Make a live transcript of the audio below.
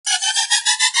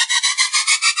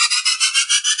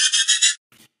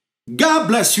God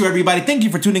bless you, everybody. Thank you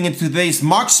for tuning into today's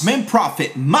Marksman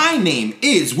Prophet. My name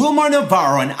is Wilmar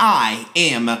Navarro, and I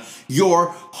am your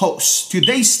host.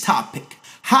 Today's topic,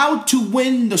 how to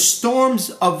win the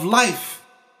storms of life.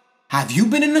 Have you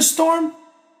been in a storm?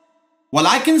 Well,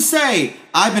 I can say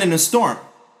I've been in a storm.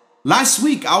 Last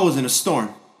week, I was in a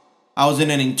storm. I was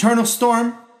in an internal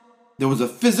storm. There was a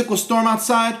physical storm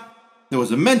outside. There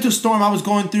was a mental storm I was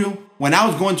going through when I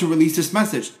was going to release this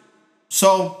message.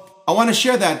 So I want to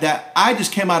share that I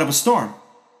just came out of a storm.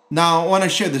 Now I want to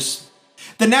share this.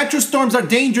 The natural storms are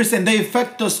dangerous and they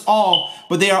affect us all,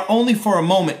 but they are only for a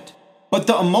moment. But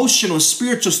the emotional and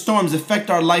spiritual storms affect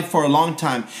our life for a long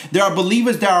time. There are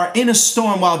believers that are in a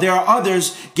storm while there are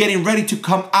others getting ready to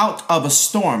come out of a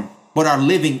storm, but are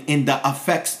living in the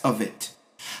effects of it.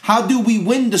 How do we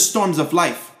win the storms of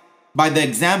life? By the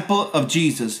example of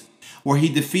Jesus, where he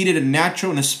defeated a natural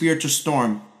and a spiritual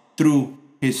storm through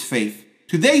his faith.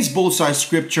 Today's bullseye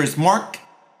scripture is Mark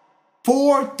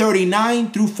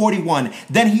 4:39 through 41.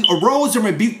 Then he arose and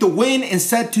rebuked the wind and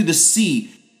said to the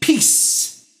sea,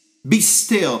 "Peace, be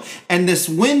still." And this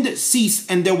wind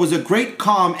ceased, and there was a great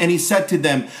calm. And he said to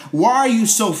them, "Why are you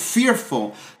so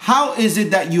fearful? How is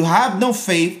it that you have no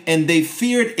faith?" And they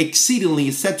feared exceedingly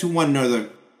and said to one another,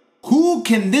 "Who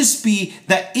can this be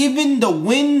that even the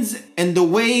winds and the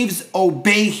waves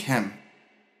obey him?"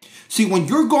 See, when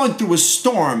you're going through a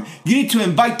storm, you need to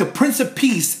invite the Prince of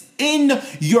Peace in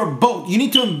your boat. You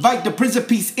need to invite the Prince of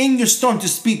Peace in your storm to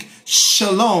speak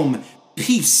shalom,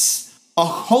 peace, a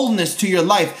wholeness to your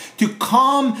life, to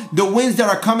calm the winds that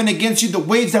are coming against you, the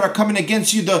waves that are coming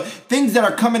against you, the things that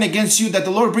are coming against you, that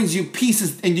the Lord brings you peace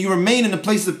and you remain in a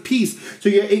place of peace. So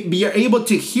you're able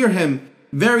to hear him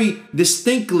very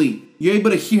distinctly. You're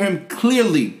able to hear him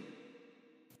clearly.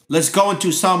 Let's go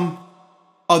into some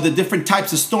of the different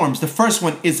types of storms. The first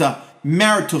one is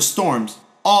marital storms.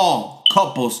 All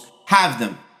couples have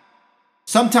them.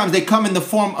 Sometimes they come in the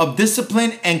form of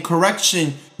discipline and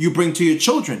correction you bring to your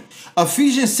children.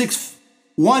 Ephesians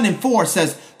 6:1-4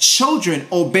 says, "Children,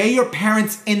 obey your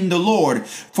parents in the Lord,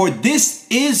 for this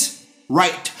is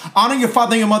right. Honor your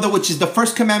father and your mother, which is the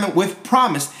first commandment with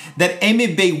promise, that it may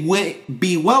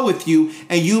be well with you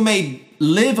and you may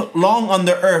live long on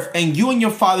the earth. And you and your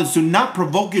fathers do not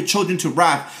provoke your children to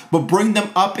wrath, but bring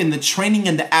them up in the training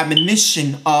and the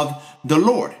admonition of the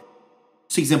Lord."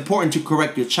 See, it's important to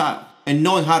correct your child and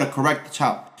knowing how to correct the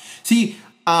child. See,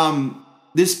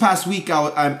 this past week,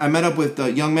 I met up with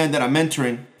a young man that I'm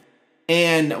mentoring,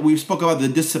 and we spoke about the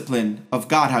discipline of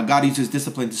God, how God uses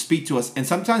discipline to speak to us. And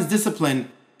sometimes discipline,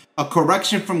 a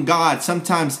correction from God,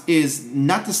 sometimes is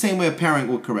not the same way a parent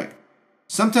would correct.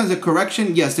 Sometimes a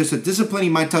correction, yes, there's a discipline. He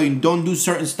might tell you don't do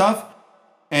certain stuff,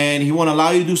 and he won't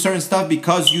allow you to do certain stuff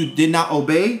because you did not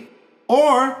obey.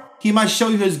 Or he might show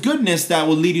you his goodness that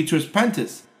will lead you to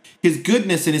repentance. His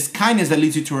goodness and his kindness that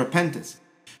leads you to repentance.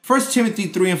 1 Timothy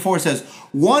 3:4 says,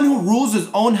 "One who rules his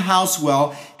own house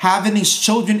well, having his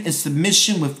children in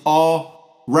submission with all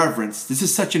reverence." This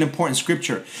is such an important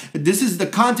scripture. This is the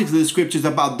context of the scriptures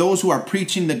about those who are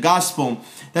preaching the gospel,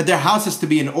 that their house has to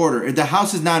be in order. If the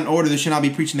house is not in order, they should not be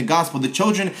preaching the gospel. The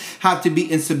children have to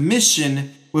be in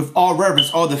submission with all reverence,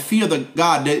 all the fear of the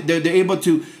God. They're able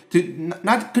to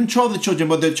not control the children,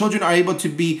 but the children are able to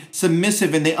be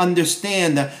submissive, and they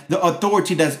understand the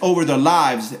authority that's over their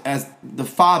lives as the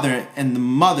father and the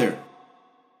mother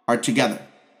are together.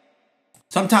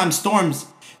 Sometimes storms,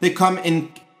 they come in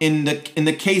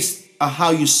the case of how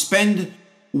you spend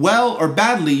well or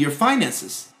badly your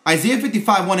finances. Isaiah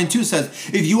 55:1-2 says,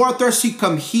 "If you are thirsty,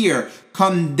 come here.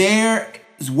 Come, there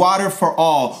is water for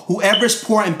all. Whoever is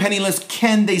poor and penniless,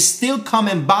 can they still come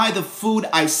and buy the food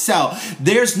I sell?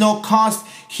 There's no cost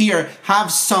here.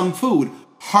 Have some food,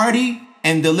 hearty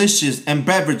and delicious, and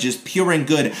beverages pure and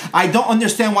good. I don't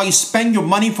understand why you spend your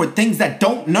money for things that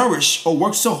don't nourish, or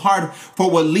work so hard for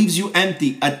what leaves you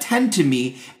empty. Attend to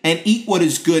me and eat what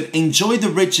is good. Enjoy the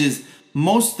riches,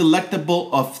 most delectable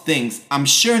of things." I'm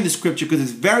sharing this scripture because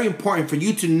it's very important for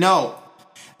you to know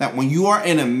that when you are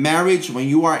in a marriage, when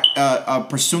you are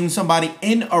pursuing somebody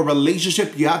in a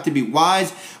relationship, you have to be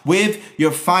wise with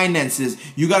your finances.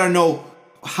 You got to know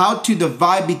how to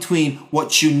divide between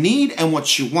what you need and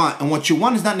what you want. And what you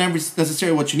want is not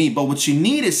necessarily what you need, but what you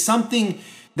need is something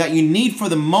that you need for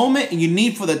the moment and you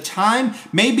need for the time.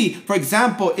 Maybe, for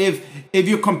example, if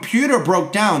your computer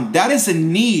broke down, that is a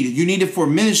need. You need it for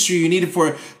ministry. You need it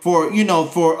for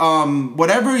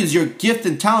whatever is your gift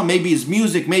and talent. Maybe it's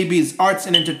music. Maybe it's arts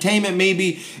and entertainment.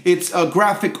 Maybe it's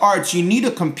graphic arts. You need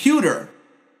a computer.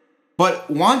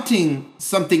 But wanting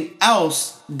something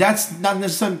else, that's not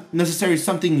necessarily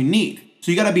something you need. So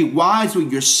you got to be wise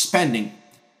with your spending.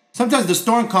 Sometimes the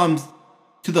storm comes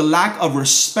to the lack of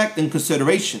respect and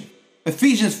consideration.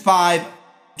 Ephesians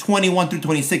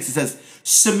 5:21-26, it says,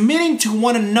 submitting to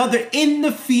one another in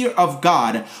the fear of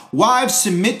God. Wives,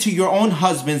 submit to your own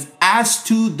husbands as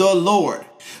to the Lord.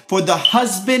 For the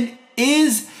husband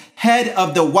is head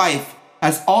of the wife,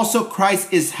 as also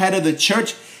Christ is head of the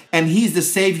church, and he's the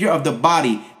savior of the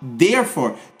body.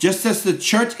 Therefore, just as the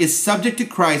church is subject to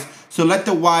Christ, so let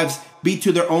the wives be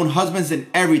to their own husbands in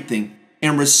everything,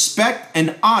 in respect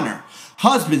and honor.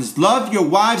 Husbands, love your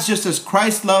wives just as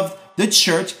Christ loved the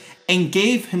church and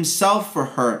gave himself for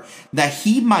her, that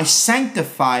he might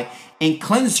sanctify and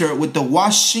cleanse her with the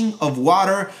washing of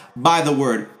water by the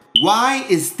word. Why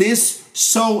is this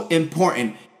so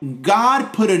important?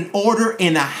 God put an order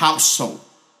in a household.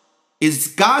 It's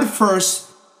God first,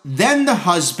 then the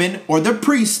husband or the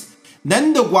priest,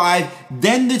 then the wife,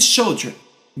 then the children.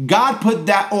 God put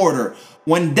that order.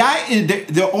 When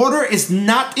the order is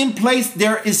not in place,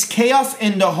 there is chaos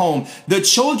in the home. The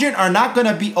children are not going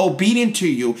to be obedient to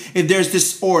you if there's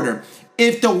disorder.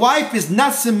 If the wife is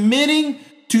not submitting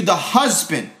to the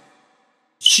husband,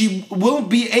 she won't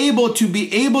be able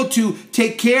to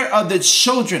take care of the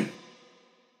children.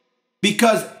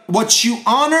 Because what you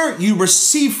honor, you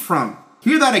receive from.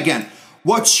 Hear that again.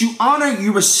 What you honor,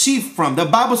 you receive from. The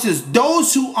Bible says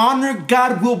those who honor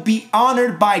God will be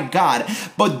honored by God,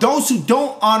 but those who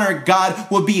don't honor God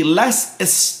will be less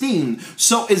esteemed.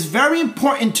 So it's very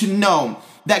important to know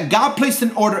that God placed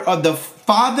an order of the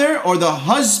father or the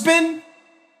husband,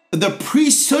 the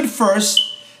priesthood first,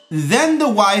 then the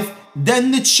wife, then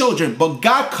the children. But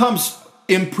God comes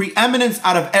in preeminence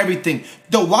out of everything.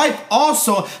 The wife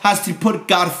also has to put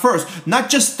God first, not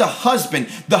just the husband.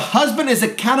 The husband is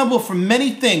accountable for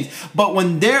many things, but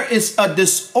when there is a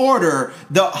disorder,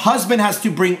 the husband has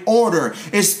to bring order.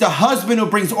 It's the husband who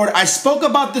brings order. I spoke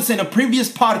about this in a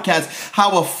previous podcast,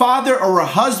 how a father or a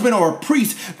husband or a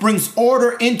priest brings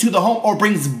order into the home, or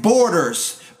brings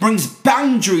borders, brings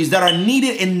boundaries that are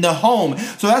needed in the home.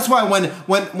 So that's why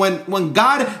when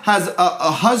God has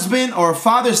a husband or a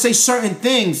father say certain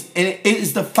things, and it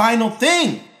is the final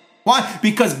thing. Why?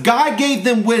 Because God gave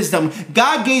them wisdom.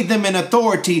 God gave them an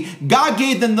authority. God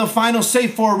gave them the final say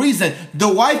for a reason.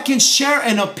 The wife can share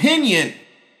an opinion.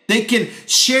 They can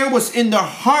share what's in their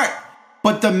heart.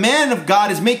 But the man of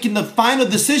God is making the final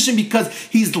decision because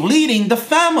he's leading the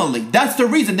family. That's the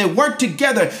reason. They work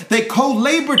together. They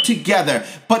co-labor together.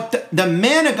 But the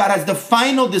man of God has the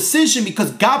final decision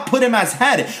because God put him as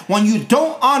head. When you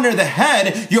don't honor the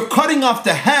head, you're cutting off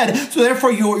the head. So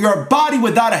therefore, you're a body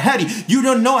without a head. You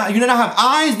don't have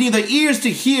eyes, neither ears to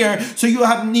hear. So you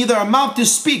have neither a mouth to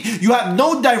speak. You have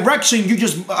no direction. You're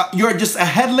just a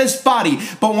headless body.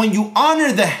 But when you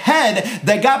honor the head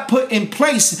that God put in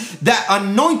place, that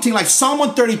anointing, like Psalm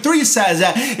 133 says,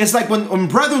 it's like when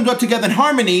brethren dwell together in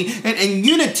harmony and in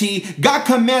unity, God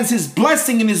commands his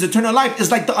blessing in his eternal life. It's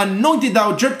like the anointing that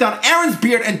will drip down Aaron's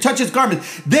beard and touch his garment.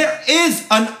 There is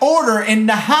an order in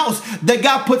the house that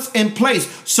God puts in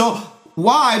place. So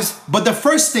wives, but the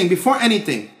first thing before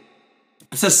anything,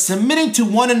 it says submitting to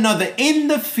one another in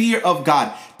the fear of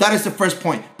God. That is the first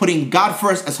point, putting God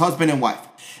first as husband and wife.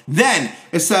 Then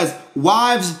it says,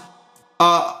 wives,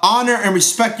 honor and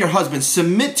respect your husband.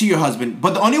 Submit to your husband.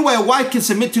 But the only way a wife can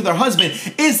submit to their husband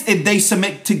is if they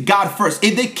submit to God first.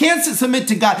 If they can't submit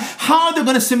to God, how are they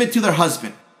going to submit to their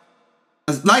husband?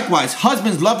 Likewise,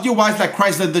 husbands, love your wives like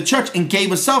Christ loved the church and gave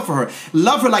himself for her.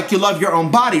 Love her like you love your own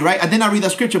body, right? I did not read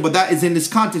that scripture, but that is in this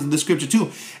context of the scripture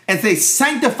too. And they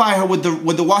sanctify her with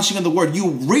the washing of the word.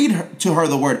 You read to her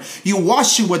the word. You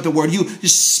wash her with the word. You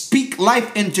speak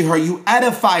life into her. You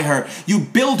edify her. You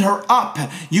build her up.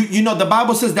 You know, the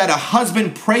Bible says that a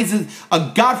husband praises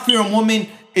a God-fearing woman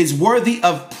is worthy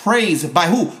of praise. By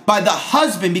who? By the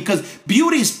husband, because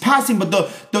beauty is passing, but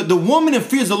the woman who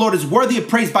fears the Lord is worthy of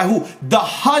praise. By who? The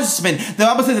husband. The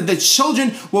Bible says that the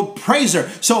children will praise her.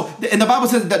 So, and the Bible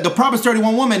says that the Proverbs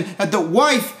 31 woman, that the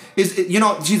wife is,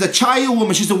 she's a child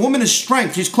woman. She's a woman of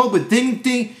strength. She's clothed with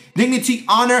dignity,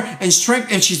 honor, and strength,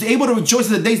 and she's able to rejoice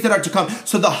in the days that are to come.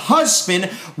 So the husband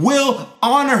will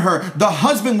honor her. The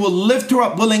husband will lift her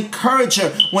up, will encourage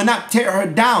her, will not tear her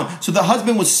down. So the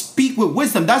husband will speak with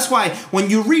wisdom. That's why when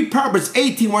you read Proverbs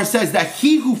 18, where it says that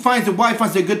he who finds a wife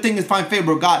finds a good thing and finds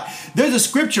favor of God, there's a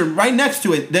scripture right next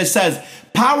to it that says,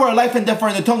 power, life, and death are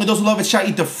in the tongue, and those who love it shall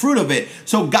eat the fruit of it.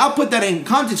 So God put that in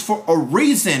context for a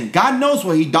reason. God knows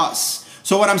what he does.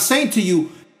 So what I'm saying to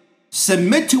you,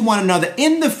 submit to one another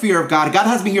in the fear of God. God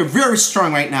has me here very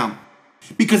strong right now.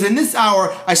 Because in this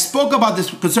hour, I spoke about this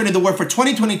concerning the word for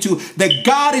 2022, that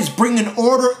God is bringing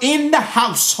order in the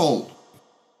household.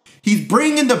 He's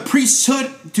bringing the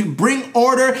priesthood to bring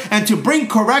order and to bring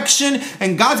correction.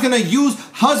 And God's going to use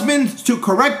husbands to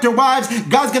correct their wives.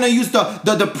 God's going to use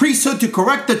the priesthood to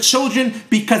correct the children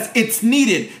because it's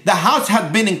needed. The house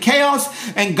has been in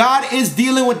chaos and God is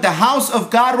dealing with the house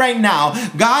of God right now.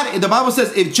 God, the Bible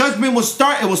says if judgment will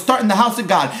start, it will start in the house of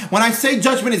God. When I say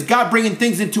judgment, is God bringing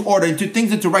things into order,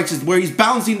 into righteousness, where he's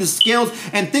balancing the scales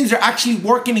and things are actually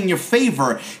working in your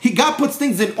favor. God puts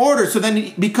things in order so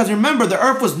then, because remember, the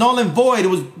earth was null and void. It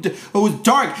was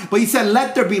dark, but he said,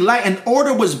 let there be light, and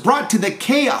order was brought to the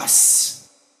chaos.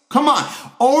 Come on.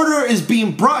 Order is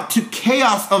being brought to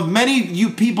chaos of many of you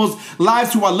people's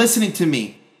lives who are listening to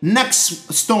me.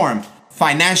 Next storm,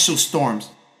 financial storms.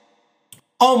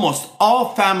 Almost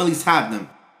all families have them.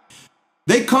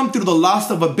 They come through the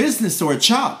loss of a business or a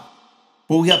child.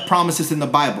 But we have promises in the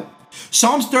Bible.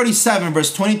 Psalms 37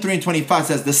 verse 23 and 25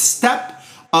 says, the step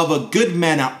of a good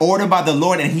man are ordered by the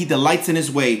Lord, and he delights in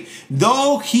his way.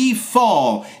 Though he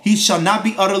fall, he shall not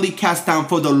be utterly cast down,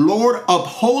 for the Lord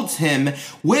upholds him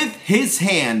with his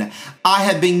hand. I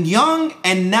have been young,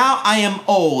 and now I am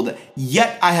old,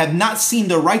 yet I have not seen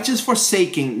the righteous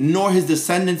forsaken, nor his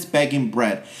descendants begging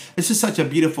bread. This is such a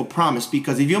beautiful promise,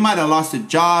 because if you might have lost a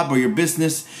job or your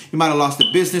business, you might have lost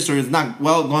a business, or it's not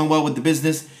going well with the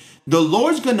business, the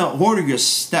Lord's going to order your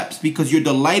steps because you're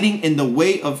delighting in the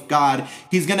way of God.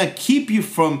 He's going to keep you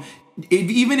from,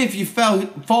 even if you fall,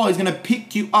 he's going to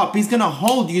pick you up. He's going to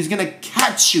hold you. He's going to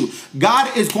catch you.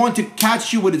 God is going to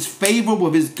catch you with his favor,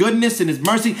 with his goodness and his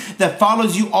mercy that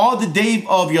follows you all the day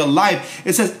of your life.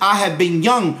 It says, I have been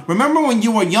young. Remember when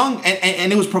you were young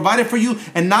and it was provided for you,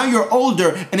 and now you're older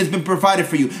and it's been provided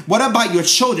for you. What about your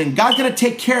children? God's going to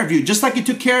take care of you. Just like he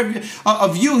took care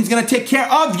of you, he's going to take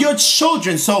care of your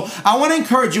children. So I want to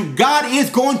encourage you, God is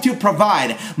going to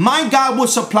provide. My God will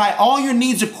supply all your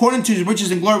needs according to his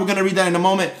riches and glory. We're going to read that in a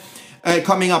moment.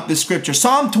 Coming up, this scripture,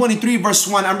 Psalm 23 verse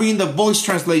 1. I'm reading the Voice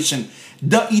translation.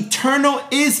 The Eternal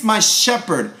is my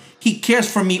shepherd. He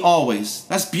cares for me always.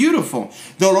 That's beautiful.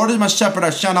 The Lord is my shepherd,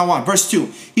 I shall not want. Verse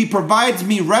 2. He provides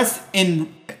me rest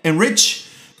in rich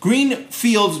green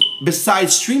fields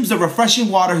beside streams of refreshing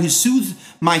water. He soothes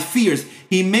my fears.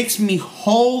 He makes me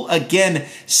whole again,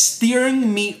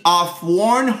 steering me off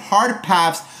worn, hard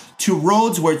paths to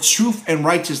roads where truth and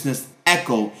righteousness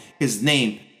echo his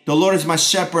name. The Lord is my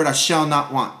shepherd, I shall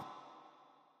not want.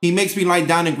 He makes me lie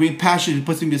down in green pastures. He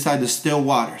puts me beside the still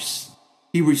waters.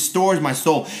 He restores my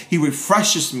soul. He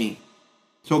refreshes me.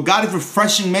 So God is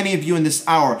refreshing many of you in this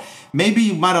hour. Maybe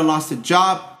you might have lost a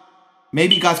job.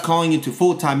 Maybe God's calling you to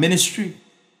full-time ministry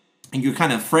and you're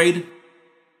kind of afraid.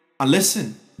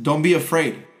 Listen, don't be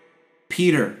afraid.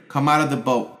 Peter, come out of the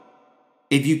boat.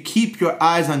 If you keep your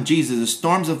eyes on Jesus, the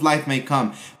storms of life may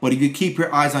come. But if you keep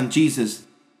your eyes on Jesus,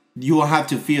 you will have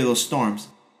to fear those storms,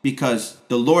 because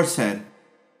the Lord said,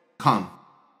 come.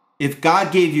 If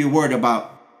God gave you a word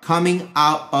about coming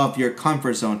out of your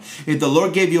comfort zone, if the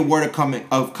Lord gave you a word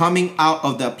of coming out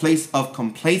of the place of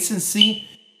complacency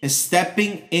and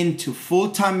stepping into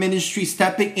full-time ministry,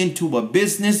 stepping into a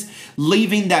business,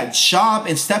 leaving that job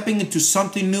and stepping into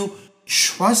something new,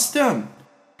 trust him.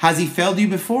 Has he failed you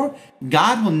before?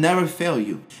 God will never fail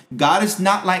you. God is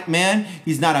not like man.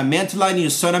 He's not a man to lie, nor a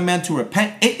son of man to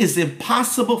repent. It is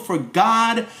impossible for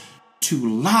God to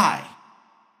lie.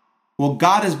 Well,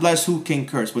 God is blessed, who can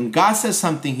curse? When God says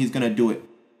something, he's going to do it.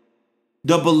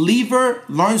 The believer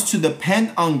learns to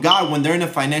depend on God when they're in a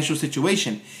financial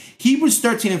situation. Hebrews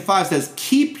 13 and 5 says,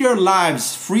 keep your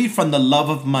lives free from the love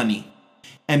of money.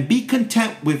 And be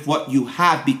content with what you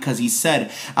have, because he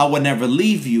said, I will never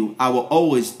leave you. I will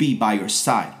always be by your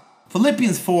side.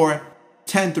 Philippians 4,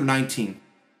 10 through 19.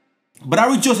 But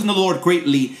I rejoice in the Lord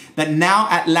greatly that now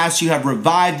at last you have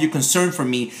revived your concern for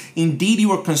me. Indeed, you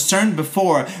were concerned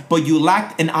before, but you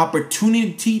lacked an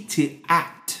opportunity to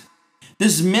act.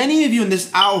 There's many of you in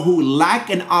this hour who lack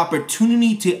an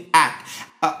opportunity to act.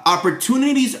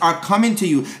 Opportunities are coming to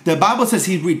you. The Bible says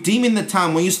he's redeeming the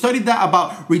time. When you study that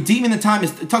about redeeming the time,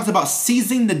 it talks about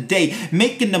seizing the day,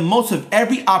 making the most of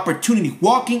every opportunity,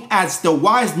 walking as the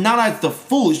wise, not as the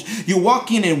foolish. You're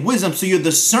walking in wisdom, so you're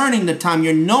discerning the time.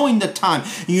 You're knowing the time.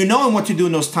 You're knowing what to do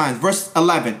in those times. Verse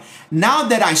 11. Now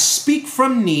that I speak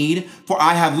from need, for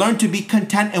I have learned to be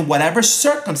content in whatever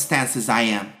circumstances I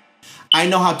am. I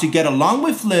know how to get along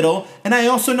with little, and I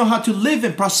also know how to live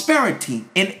in prosperity.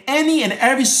 In any and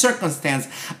every circumstance,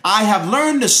 I have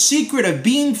learned the secret of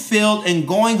being filled and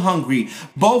going hungry,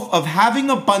 both of having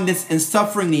abundance and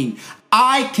suffering need.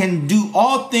 I can do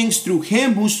all things through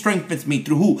him who strengthens me.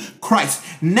 Through who? Christ.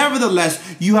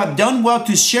 Nevertheless, you have done well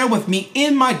to share with me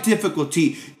in my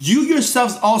difficulty. You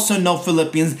yourselves also know,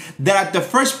 Philippians, that at the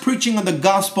first preaching of the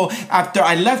gospel, after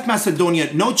I left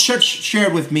Macedonia, no church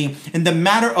shared with me in the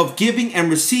matter of giving and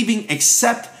receiving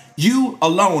except you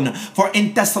alone. For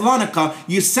in Thessalonica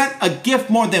you sent a gift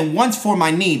more than once for my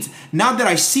needs. Now that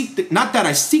I seek not that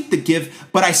I seek the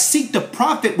gift, but I seek the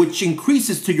profit which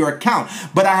increases to your account.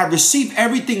 But I have received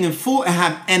everything in full and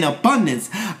have an abundance.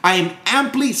 I am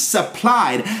amply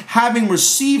supplied, having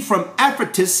received from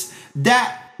Epaphroditus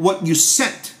that what you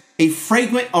sent, a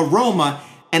fragrant aroma,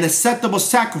 an acceptable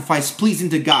sacrifice pleasing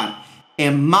to God.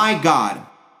 And my God,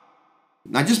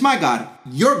 not just my God,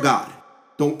 your God.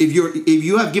 If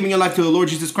you have given your life to the Lord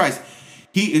Jesus Christ,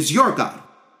 he is your God.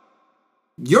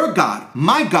 Your God,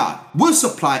 my God, will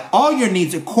supply all your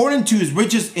needs according to his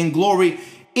riches in glory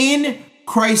in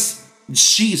Christ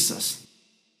Jesus.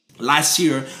 Last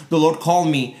year, the Lord called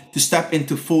me to step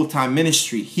into full-time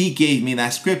ministry. He gave me that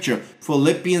scripture,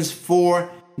 Philippians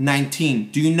 4:19.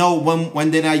 Do you know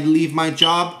when did I leave my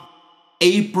job?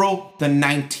 April the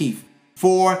 19th,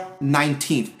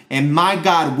 4:19. And my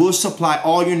God will supply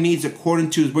all your needs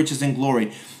according to his riches and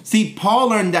glory. See, Paul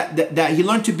learned that he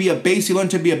learned to be a base, he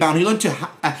learned to be abound, he learned to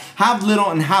have little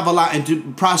and have a lot and to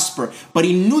prosper. But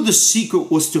he knew the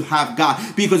secret was to have God.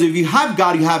 Because if you have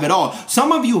God, you have it all.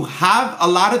 Some of you have a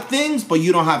lot of things, but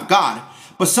you don't have God.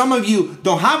 But some of you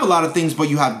don't have a lot of things, but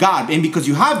you have God. And because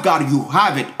you have God, you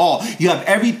have it all. You have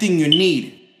everything you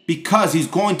need. Because he's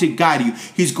going to guide you.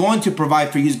 He's going to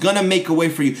provide for you. He's going to make a way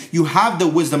for you. You have the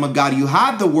wisdom of God. You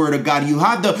have the word of God. You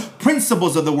have the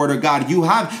principles of the word of God. You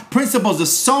have principles of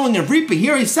sowing and reaping.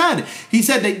 Here he said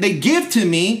they give to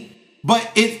me,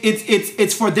 but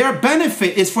it's for their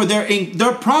benefit. It's for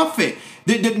their profit.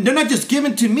 They're not just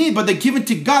given to me, but they're given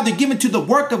to God. They're given to the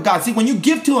work of God. See, when you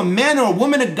give to a man or a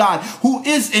woman of God who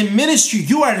is in ministry,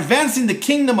 you are advancing the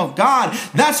kingdom of God.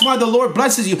 That's why the Lord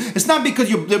blesses you. It's not because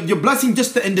you're blessing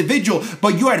just the individual,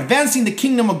 but you're advancing the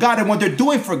kingdom of God. And what they're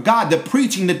doing for God, the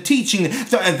preaching, the teaching,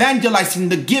 the evangelizing,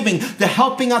 the giving, the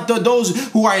helping out those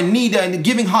who are in need, and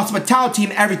giving hospitality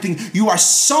and everything, you are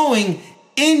sowing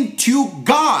into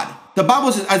God. The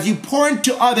Bible says, as you pour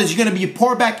into others, you're going to be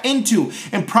poured back into.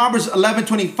 In Proverbs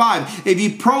 11:25, if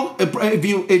you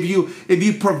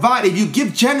provide, if you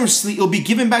give generously, it'll be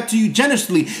given back to you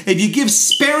generously. If you give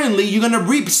sparingly, you're going to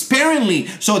reap sparingly.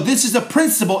 So this is a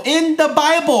principle in the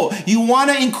Bible. You want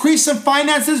to increase some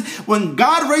finances? When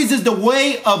God raises the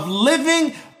way of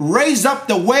living, raise up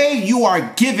the way you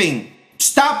are giving.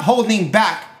 Stop holding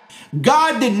back.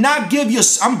 God did not give you,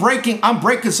 I'm breaking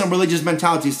some religious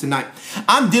mentalities tonight.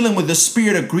 I'm dealing with the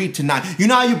spirit of greed tonight. You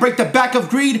know how you break the back of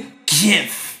greed?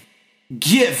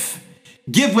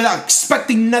 Give without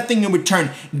expecting nothing in return.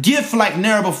 Give like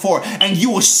never before, and you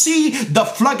will see the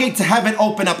floodgates of heaven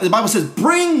open up. The Bible says,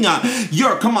 bring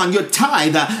your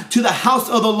tithe to the house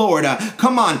of the Lord.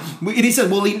 Come on. He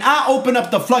said, will he not open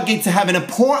up the floodgates of heaven and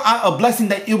pour out a blessing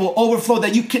that it will overflow,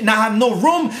 that you cannot have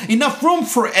enough room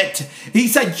for it. He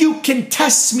said, you can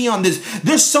test me on this.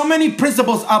 There's so many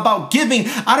principles about giving.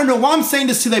 I don't know why I'm saying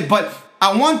this today, but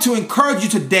I want to encourage you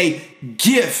today.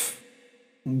 Give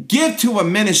to a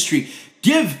ministry.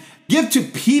 Give to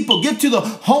people, give to the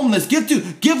homeless, give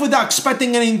without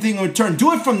expecting anything in return.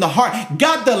 Do it from the heart.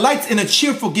 God delights in a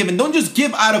cheerful giving. Don't just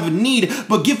give out of need,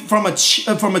 but give from a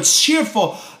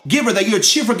cheerful giver, that you're a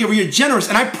cheerful giver, you're generous.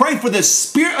 And I pray for the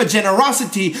spirit of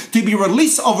generosity to be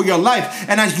released over your life.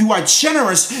 And as you are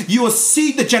generous, you will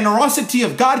see the generosity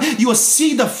of God. You will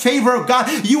see the favor of God.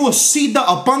 You will see the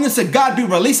abundance of God be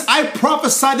released. I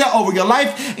prophesy that over your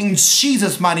life in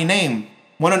Jesus' mighty name.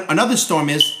 Another storm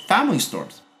is family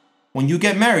storms. When you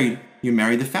get married, you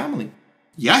marry the family.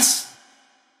 Yes?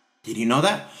 Did you know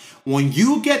that? When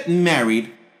you get married,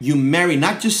 you marry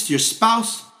not just your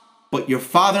spouse, but your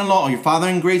father-in-law or your father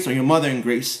in grace or your mother in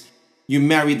grace. You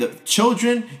marry the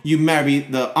children, you marry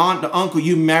the aunt, the uncle,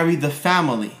 you marry the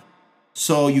family.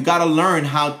 So you got to learn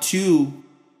how to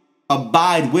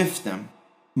abide with them.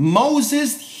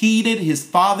 Moses heeded his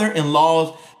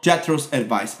father-in-law's Jethro's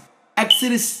advice.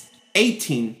 Exodus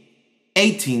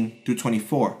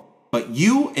 18:18-24. But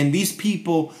you and these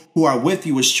people who are with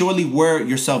you will surely wear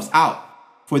yourselves out,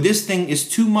 for this thing is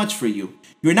too much for you.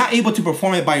 You're not able to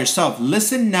perform it by yourself.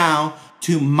 Listen now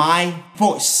to my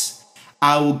voice.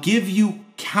 I will give you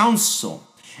counsel,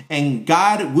 and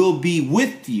God will be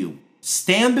with you.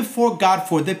 Stand before God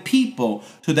for the people,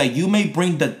 so that you may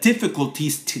bring the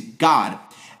difficulties to God.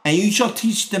 And you shall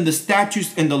teach them the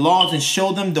statutes and the laws, and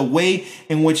show them the way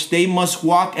in which they must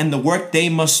walk and the work they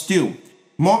must do.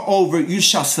 Moreover, you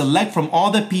shall select from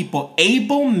all the people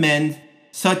able men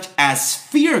such as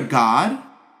fear God,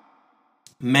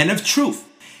 men of truth,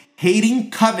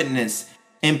 hating covetousness,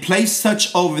 and place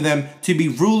such over them to be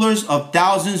rulers of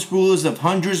thousands, rulers of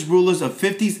hundreds, rulers of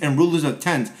fifties, and rulers of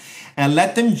tens. And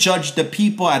let them judge the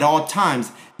people at all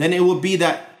times. Then it will be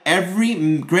that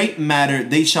every great matter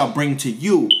they shall bring to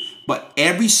you, but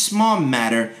every small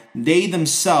matter they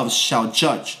themselves shall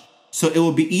judge. So it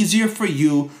will be easier for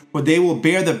you, for they will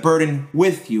bear the burden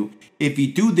with you. If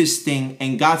you do this thing,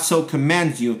 and God so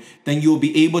commands you, then you will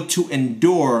be able to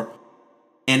endure,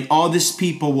 and all this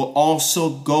people will also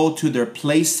go to their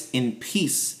place in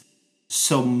peace.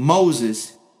 So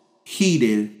Moses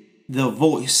heeded the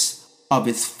voice of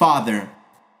his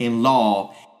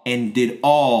father-in-law and did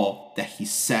all that he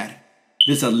said.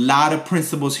 There's a lot of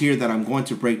principles here that I'm going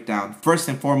to break down. First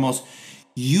and foremost,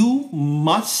 you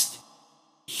must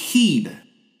heed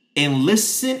and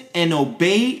listen and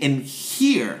obey and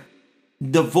hear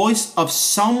the voice of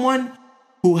someone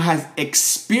who has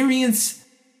experienced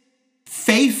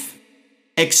faith,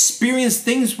 experienced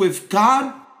things with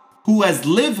God, who has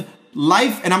lived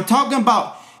life. And I'm talking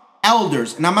about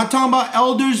elders. And I'm not talking about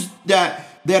elders that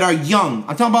are young.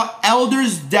 I'm talking about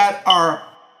elders that are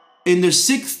in their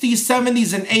 60s,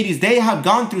 70s, and 80s. They have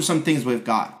gone through some things with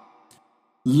God.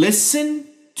 Listen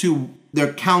to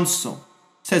their counsel.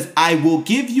 It says, I will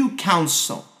give you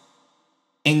counsel,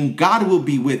 and God will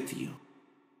be with you.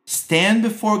 Stand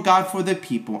before God for the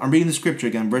people. I'm reading the scripture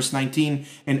again, verse 19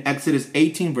 in Exodus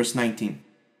 18, verse 19.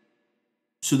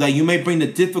 So that you may bring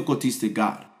the difficulties to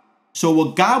God. So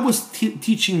what God was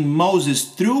teaching Moses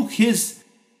through his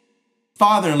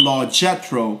father-in-law,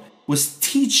 Jethro, was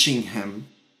teaching him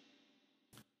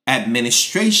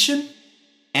administration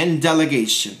and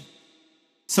delegation.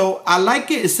 So I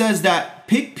like it. It says that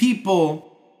pick people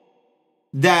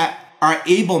that are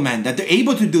able men, that they're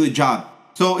able to do the job.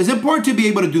 So it's important to be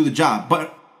able to do the job.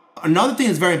 But another thing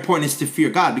that's very important is to fear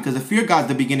God, because the fear God is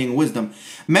the beginning of wisdom.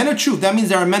 Men of truth, that means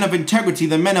they are men of integrity,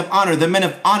 the men of honor, the men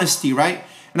of honesty, right?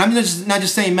 And I'm not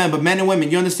just saying men, but men and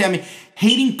women. You understand me?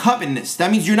 Hating covetousness.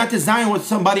 That means you're not desiring what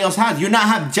somebody else has. You're not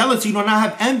have jealousy. You do not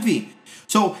have envy.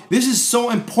 So this is so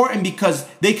important because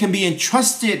they can be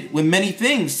entrusted with many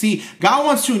things. See, God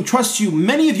wants to entrust you.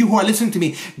 Many of you who are listening to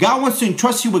me, God wants to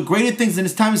entrust you with greater things in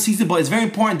this time and season, but it's very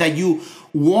important that you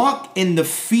walk in the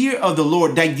fear of the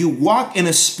Lord, that you walk in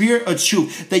a spirit of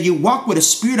truth, that you walk with a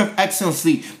spirit of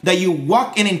excellency, that you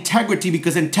walk in integrity,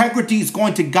 because integrity is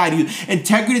going to guide you.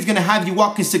 Integrity is going to have you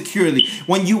walking securely.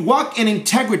 When you walk in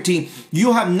integrity,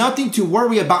 you have nothing to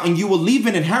worry about, and you will leave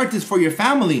an inheritance for your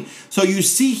family. So you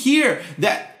see here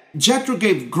that Jethro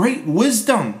gave great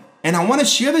wisdom, and I want to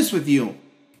share this with you.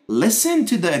 Listen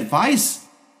to the advice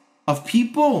of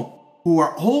people who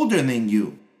are older than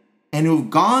you and who've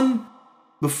gone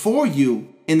before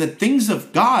you in the things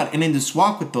of God and in this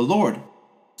walk with the Lord.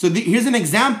 So here's an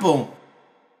example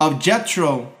of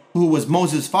Jethro, who was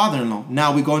Moses' father-in-law.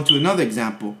 Now we go into another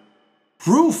example.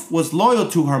 Ruth was loyal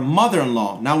to her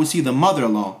mother-in-law. Now we see the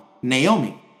mother-in-law,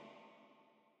 Naomi.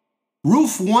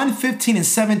 Ruth 1:15 and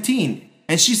 17.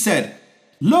 And she said,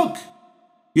 look,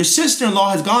 your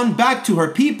sister-in-law has gone back to her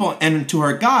people and to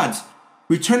her gods.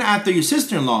 Return after your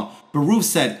sister-in-law. But Ruth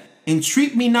said,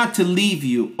 entreat me not to leave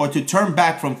you or to turn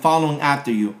back from following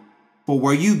after you. For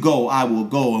where you go, I will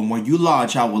go, and where you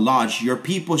lodge, I will lodge. Your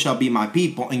people shall be my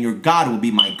people, and your God will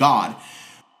be my God.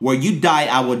 Where you die,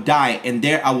 I will die, and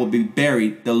there I will be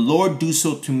buried. The Lord do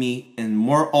so to me, and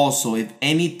more also, if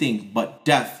anything but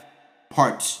death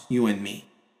parts you and me.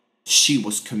 She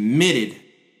was committed.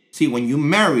 See, when you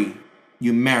marry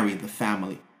the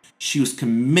family. She was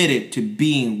committed to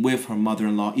being with her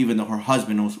mother-in-law, even though her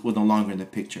husband was no longer in the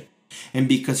picture. And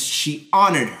because she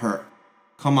honored her,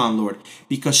 come on, Lord,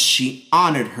 because she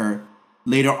honored her,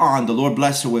 later on, the Lord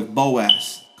blessed her with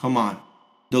Boaz. Come on.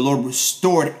 The Lord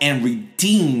restored and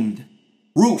redeemed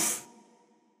Ruth.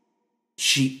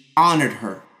 She honored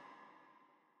her.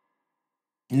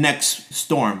 Next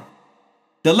storm,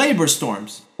 the labor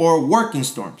storms or working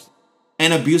storms.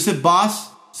 An abusive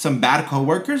boss, some bad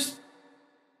co-workers.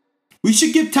 We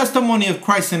should give testimony of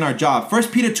Christ in our job. 1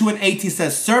 Peter 2:18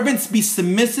 says, servants, be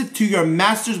submissive to your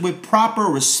masters with proper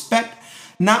respect,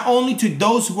 not only to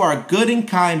those who are good and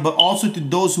kind, but also to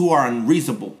those who are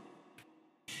unreasonable.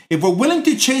 If we're willing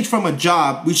to change from a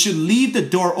job, we should leave the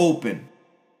door open.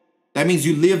 That means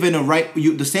you live in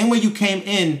the same way you came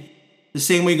in, the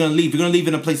same way you're going to leave. You're going to leave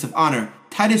in a place of honor.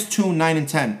 Titus 2:9 and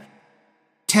 10.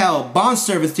 Tell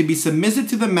bondservants to be submissive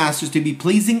to the masters, to be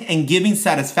pleasing and giving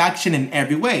satisfaction in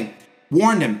every way.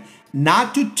 Warn them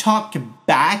not to talk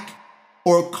back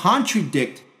or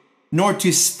contradict nor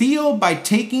to steal by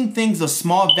taking things of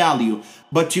small value,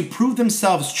 but to prove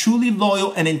themselves truly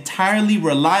loyal and entirely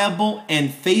reliable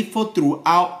and faithful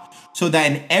throughout, so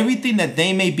that in everything that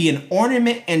they may be an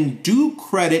ornament and due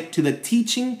credit to the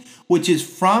teaching which is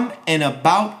from and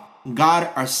about God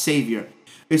our Savior.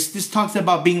 This talks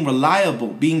about being reliable,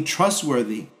 being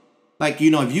trustworthy. Like,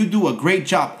 if you do a great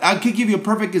job. I could give you a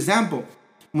perfect example.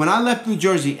 When I left New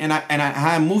Jersey and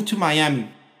I moved to Miami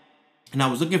and I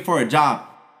was looking for a job,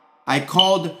 I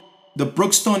called the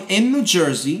Brookstone in New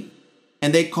Jersey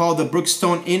and they called the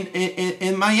Brookstone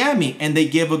in Miami, and they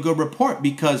gave a good report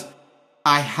because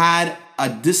I had a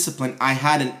discipline. I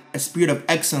had a spirit of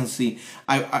excellency.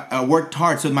 I worked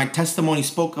hard, so my testimony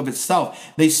spoke of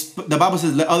itself. The Bible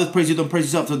says, let others praise you, don't praise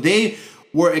yourself. So they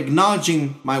were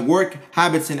acknowledging my work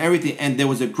habits and everything, and there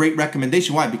was a great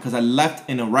recommendation. Why? Because I left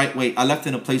in the right way. I left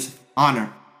in a place of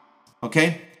honor.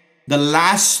 Okay? The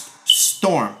last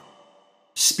storm,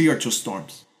 spiritual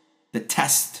storms, the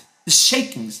test, the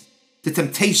shakings, the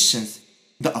temptations,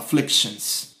 the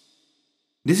afflictions.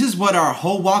 This is what our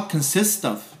whole walk consists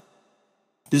of.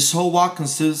 This whole walk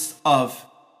consists of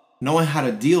knowing how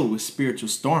to deal with spiritual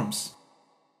storms.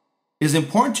 It's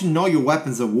important to know your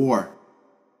weapons of war,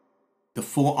 the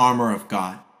full armor of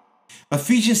God.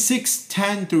 Ephesians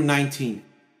 6:10 through 19.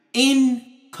 In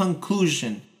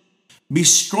conclusion, be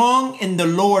strong in the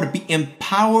Lord, be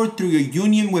empowered through your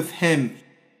union with Him.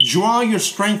 Draw your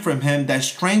strength from Him, that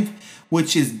strength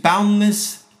which His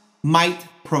boundless might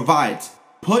provides.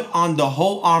 Put on the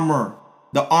whole armor,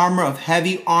 the armor of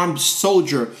heavy armed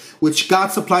soldier, which God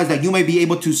supplies, that you may be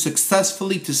able to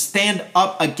successfully to stand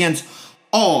up against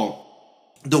all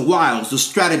the wiles, the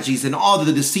strategies, and all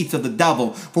the deceits of the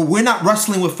devil. For we're not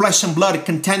wrestling with flesh and blood,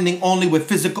 contending only with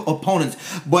physical opponents,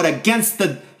 but against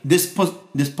the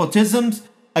despotisms,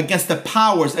 against the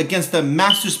powers, against the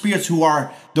master spirits who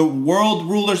are the world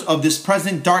rulers of this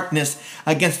present darkness,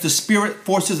 against the spirit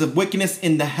forces of wickedness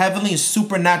in the heavenly and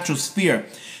supernatural sphere.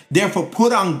 Therefore,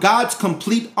 put on God's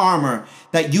complete armor,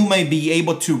 that you may be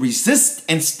able to resist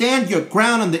and stand your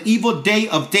ground on the evil day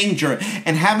of danger.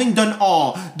 And having done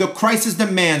all the crisis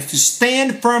demands, to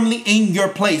stand firmly in your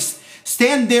place.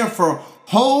 Stand therefore,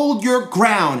 hold your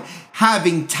ground,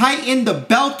 having tightened the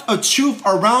belt of truth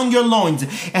around your loins,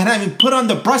 and having put on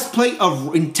the breastplate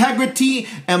of integrity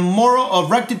and moral of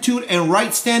rectitude and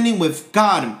right standing with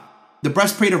God, the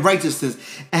breastplate of righteousness,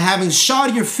 and having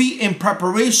shod your feet in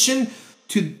preparation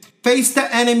to face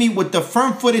the enemy with the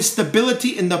firm-footed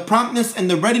stability in the promptness and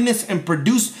the readiness and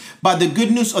produced by the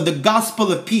good news of the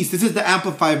gospel of peace. This is the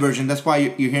Amplified version. That's why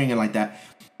you're hearing it like that.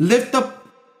 Lift up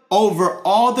over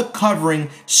all the covering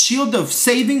shield of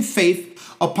saving faith,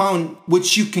 upon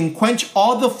which you can quench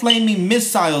all the flaming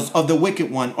missiles of the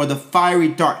wicked one, or the fiery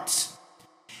darts.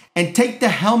 And take the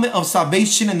helmet of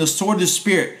salvation and the sword of the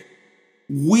Spirit,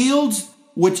 wields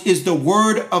which is the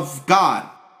word of God.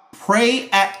 Pray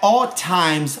at all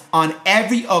times, on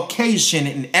every occasion,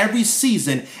 in every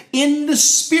season, in the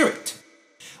Spirit,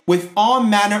 with all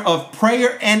manner of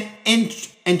prayer and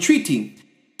entreaty.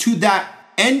 To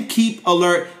that end keep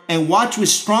alert and watch with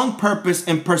strong purpose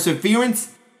and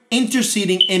perseverance,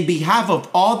 interceding in behalf of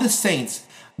all the saints,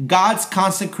 God's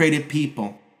consecrated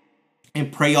people.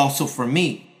 And pray also for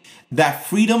me, that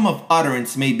freedom of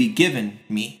utterance may be given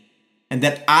me, and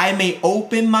that I may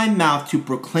open my mouth to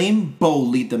proclaim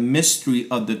boldly the mystery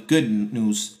of the good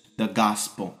news, the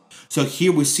gospel. So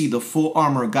here we see the full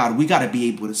armor of God. We got to be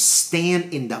able to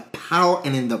stand in the power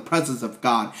and in the presence of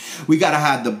God. We got to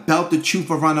have the belt of truth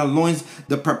around our loins,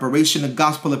 the preparation, the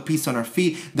gospel of peace on our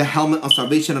feet, the helmet of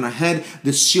salvation on our head,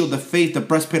 the shield of faith, the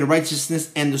breastplate of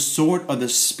righteousness, and the sword of the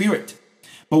Spirit.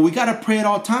 But we got to pray at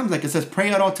all times. Like it says, pray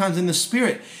at all times in the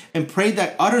Spirit, and pray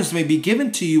that utterance may be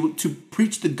given to you to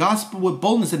preach the gospel with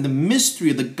boldness, and the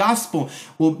mystery of the gospel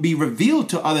will be revealed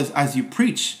to others as you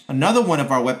preach. Another one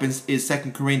of our weapons is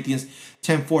 2 Corinthians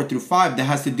 10:4 through 5, that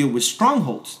has to deal with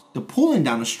strongholds, the pulling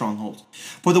down of strongholds.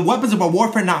 For the weapons of our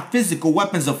warfare are not physical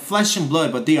weapons of flesh and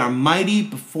blood, but they are mighty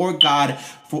before God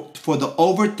for the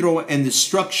overthrow and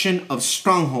destruction of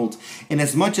strongholds.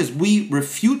 Inasmuch as we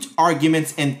refute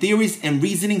arguments and theories and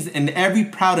reasonings and every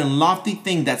proud and lofty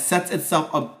thing that sets itself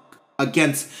up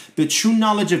against the true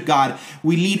knowledge of God,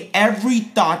 we lead every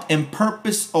thought and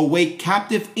purpose away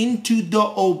captive into the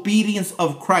obedience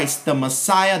of Christ, the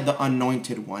Messiah, the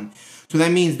Anointed One. So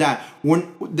that means that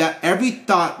that every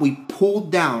thought we pull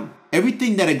down,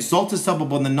 everything that exalts itself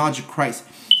above the knowledge of Christ,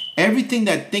 everything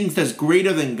that thinks that's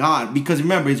greater than God, because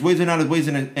remember, His ways are not His ways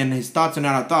and His thoughts are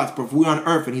not our thoughts, but if we're on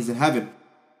earth and He's in heaven.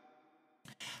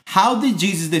 How did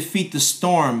Jesus defeat the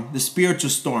storm, the spiritual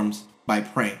storms? By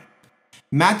praying.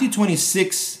 Matthew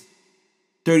 26,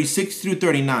 36 through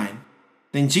 39.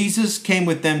 Then Jesus came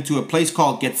with them to a place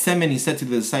called Gethsemane. He said to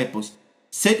the disciples,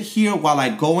 "Sit here while I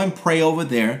go and pray over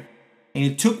there." And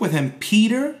he took with him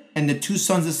Peter and the two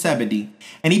sons of Zebedee.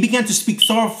 And he began to speak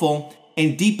sorrowful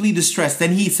and deeply distressed.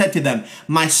 Then he said to them,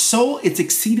 "My soul is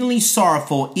exceedingly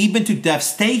sorrowful, even to death.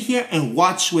 Stay here and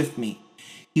watch with me."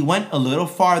 He went a little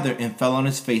farther and fell on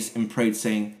his face and prayed,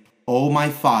 saying, "O my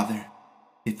Father,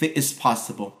 if it is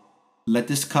possible, let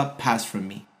this cup pass from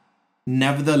me.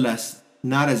 Nevertheless,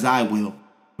 not as I will,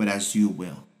 but as you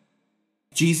will."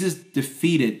 Jesus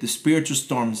defeated the spiritual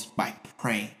storms by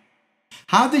praying.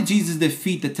 How did Jesus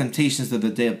defeat the temptations of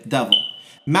the devil?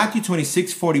 Matthew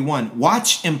 26:41.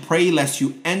 "Watch and pray lest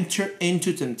you enter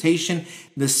into temptation.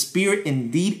 The spirit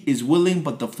indeed is willing,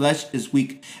 but the flesh is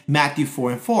weak." Matthew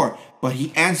 4:4. "But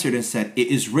he answered and said, It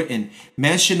is written,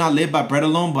 man should not live by bread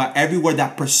alone, but every word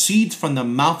that proceeds from the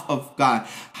mouth of God."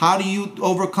 How do you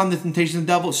overcome the temptation of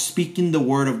the devil? Speaking the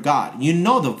word of God. You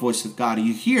know the voice of God.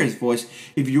 You hear his voice.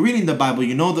 If you're reading the Bible,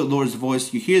 you know the Lord's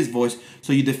voice. You hear his voice.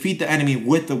 So you defeat the enemy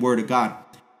with the word of God.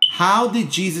 How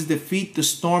did Jesus defeat the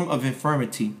storm of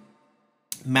infirmity?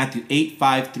 Matthew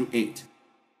 8:5 through 8.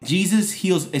 Jesus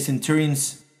heals a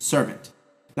centurion's servant.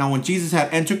 Now, when Jesus had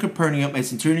entered Capernaum, a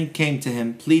centurion came to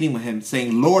him, pleading with him,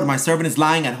 saying, "Lord, my servant is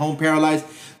lying at home, paralyzed,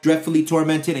 dreadfully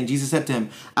tormented." And Jesus said to him,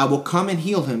 "I will come and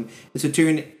heal him." The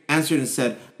centurion answered and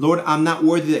said, "Lord, I'm not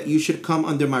worthy that you should come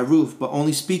under my roof, but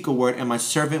only speak a word, and my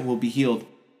servant will be healed."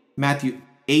 Matthew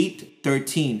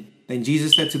 8:13. Then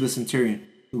Jesus said to the centurion,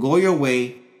 "Go your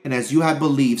way, and as you have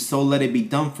believed, so let it be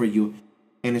done for you."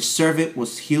 And his servant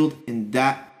was healed in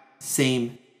that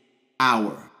same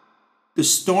hour. The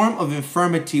storm of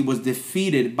infirmity was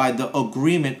defeated by the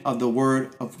agreement of the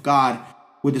word of God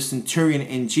with the centurion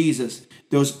and Jesus.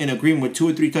 There was an agreement with 2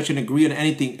 or 3 touch and agree on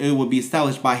anything, it will be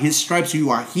established. By his stripes you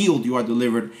are healed, you are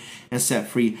delivered and set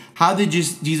free. How did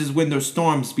Jesus win those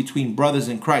storms between brothers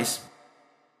in Christ?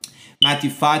 Matthew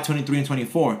 5:23 and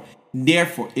 24.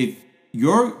 "Therefore, if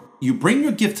you bring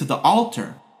your gift to the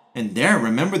altar, and there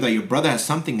remember that your brother has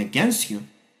something against you,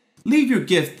 leave your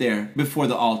gift there before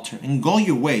the altar and go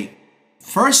your way.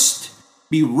 First,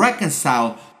 be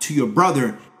reconciled to your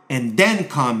brother, and then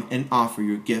come and offer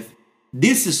your gift."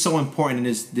 This is so important in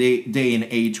this day and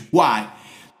age. Why?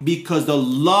 Because the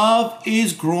love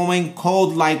is growing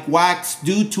cold like wax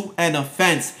due to an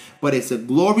offense. But it's a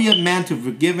glory of man to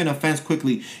forgive an offense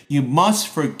quickly. You must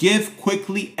forgive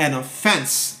quickly an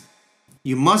offense.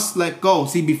 You must let go.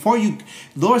 See,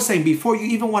 Lord's saying, before you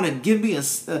even want to give me a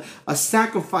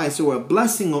sacrifice or a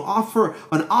blessing or offer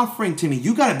an offering to me,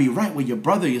 you got to be right with your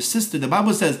brother, your sister. The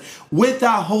Bible says,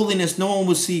 without holiness, no one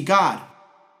will see God,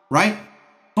 right?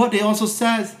 But it also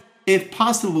says, if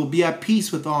possible, be at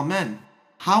peace with all men.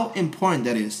 How important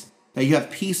that is, that you have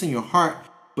peace in your heart,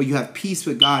 but you have peace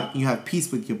with God and you have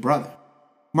peace with your brother.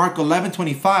 Mark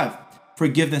 11:25,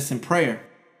 forgiveness and prayer.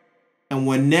 "And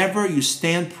whenever you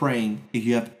stand praying, if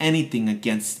you have anything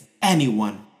against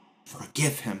anyone,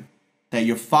 forgive him, that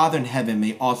your Father in heaven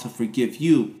may also forgive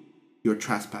you your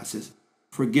trespasses."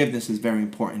 Forgiveness is very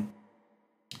important.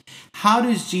 How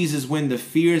does Jesus win the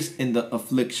fears and the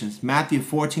afflictions? Matthew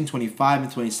 14:25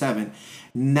 and 27.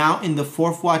 "Now in the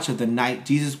 4th watch of the night,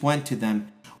 Jesus went to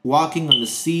them, walking on the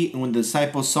sea. And when the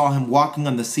disciples saw him walking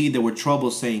on the sea, they were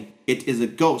troubled, saying, 'It is a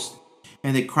ghost.'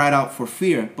 And they cried out for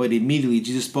fear. But immediately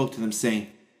Jesus spoke to them, saying,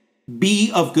 'Be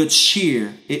of good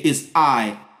cheer. It is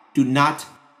I. Do not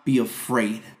be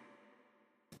afraid.'"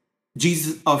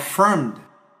 Jesus affirmed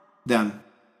them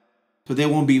so they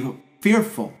won't be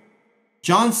fearful.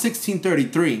 John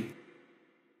 16:33.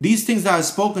 "These things I have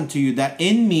spoken to you, that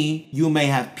in me you may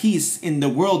have peace. In the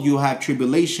world you have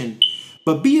tribulation.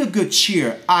 But be of good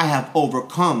cheer. I have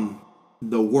overcome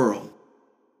the world."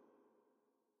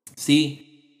 See,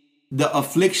 the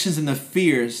afflictions and the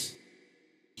fears,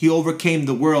 he overcame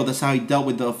the world. That's how he dealt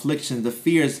with the afflictions. The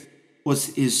fears was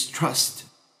his trust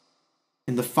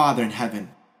in the Father in heaven.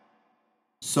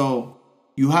 So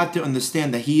you have to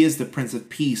understand that he is the Prince of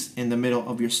Peace in the middle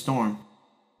of your storm.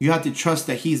 You have to trust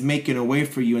that he's making a way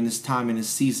for you in this time, in this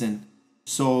season.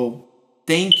 So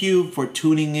thank you for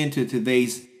tuning in to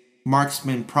today's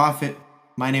Marksman Prophet.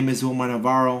 My name is Wilmar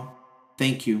Navarro.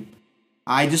 Thank you.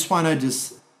 I just want to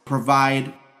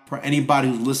provide for anybody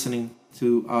who's listening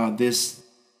to this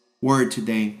word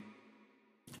today.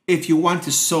 If you want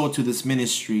to sow to this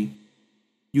ministry,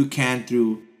 you can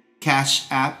through Cash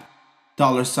App,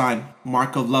 $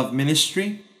 Mark of Love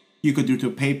Ministry. You could do to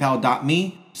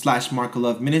paypal.me/Mark of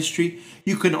Love Ministry.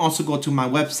 You can also go to my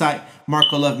website,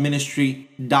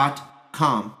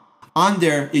 markofloveministry.com. On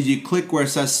there, if you click where it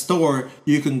says store,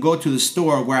 you can go to the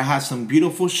store where I have some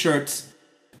beautiful shirts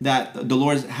that the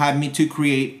Lord had me to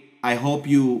create. I hope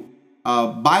you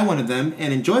buy one of them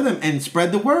and enjoy them and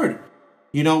spread the word.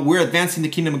 You know, we're advancing the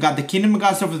kingdom of God. The kingdom of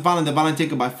God suffers violence, the violent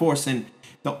take it by force. And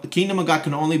the kingdom of God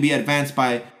can only be advanced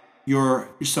by your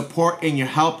support and your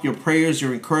help, your prayers,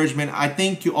 your encouragement. I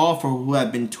thank you all for who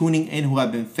have been tuning in, who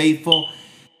have been faithful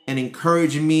and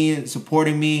encouraging me and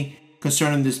supporting me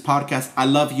concerning this podcast. I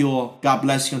love you all. God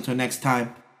bless you until next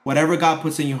time. Whatever God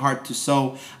puts in your heart to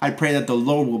sow, I pray that the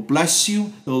Lord will bless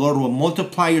you. The Lord will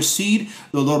multiply your seed.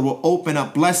 The Lord will open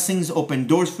up blessings, open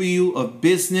doors for you of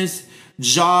business,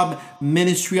 job,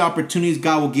 ministry opportunities.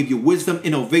 God will give you wisdom,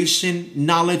 innovation,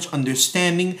 knowledge,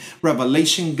 understanding,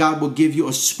 revelation. God will give you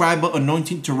a scribe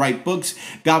anointing to write books.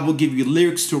 God will give you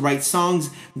lyrics to write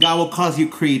songs. God will cause your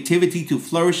creativity to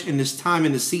flourish in this time,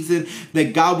 in the season.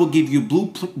 That God will give you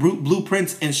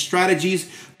blueprints and strategies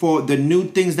for the new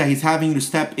things that He's having you to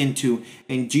step into.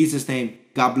 In Jesus' name,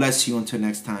 God bless you until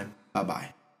next time.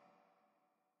 Bye-bye.